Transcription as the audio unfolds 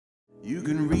You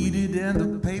can read it in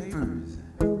the papers,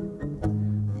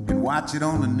 you can watch it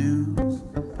on the news.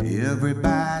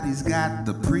 Everybody's got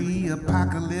the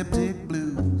pre-apocalyptic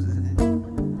blues.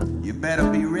 You better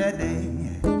be ready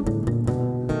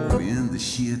when the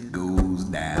shit goes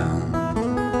down.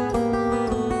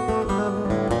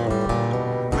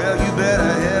 Well, you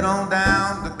better head on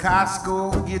down to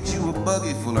Costco, get you a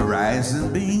buggy full of rice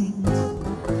and beans,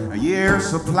 a year's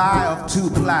supply of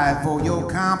 2-ply for your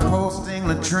composting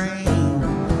latrine,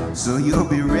 so you'll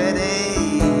be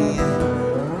ready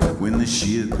when the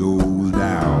shit goes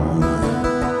down.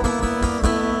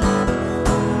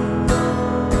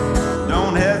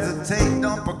 Don't hesitate,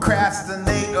 don't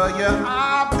procrastinate, or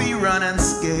you'll be running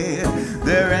scared.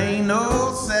 There ain't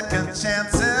no second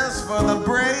chances for the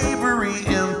bravery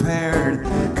impaired,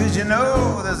 'cause you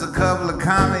know there's a couple of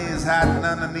commies hiding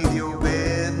underneath your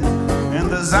bed, and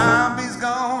the zombie's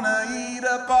gonna eat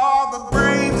up all the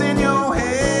brains in your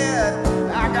head.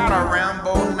 I got a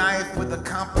Rambo knife with a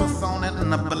compass on it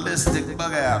and a ballistic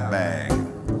bug-out bag.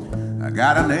 I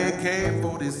got an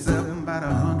AK-47, about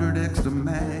 100 extra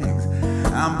mags.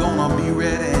 I'm gonna be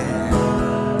ready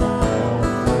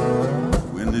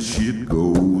when the shit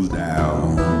goes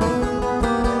down.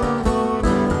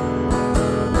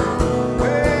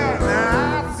 Well,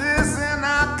 now, sis, and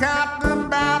I counted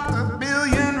about a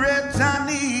billion red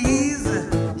Chinese.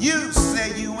 You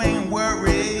say you ain't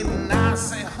worried, and I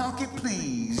say, honky,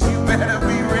 please, you better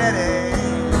be ready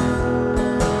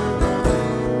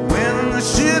when the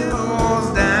shit goes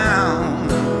down.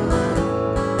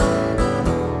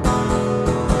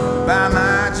 By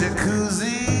my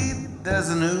jacuzzi, there's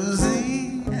an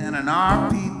Uzi and an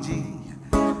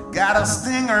RPG. Got a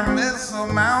Stinger missile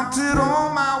mounted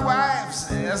on my wife's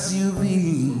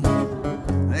SUV.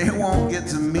 They won't get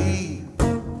to me,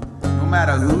 no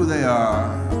matter who they are.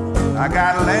 I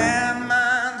got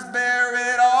landmines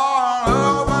buried all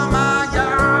over my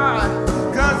yard,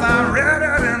 'cause I read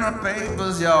it in the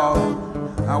papers, y'all.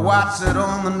 I watched it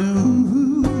on the news.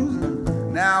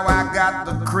 Now I got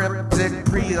the cryptic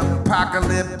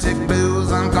pre-apocalyptic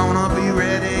blues. I'm gonna be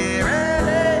ready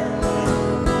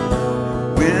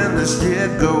when the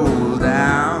shit goes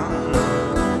down.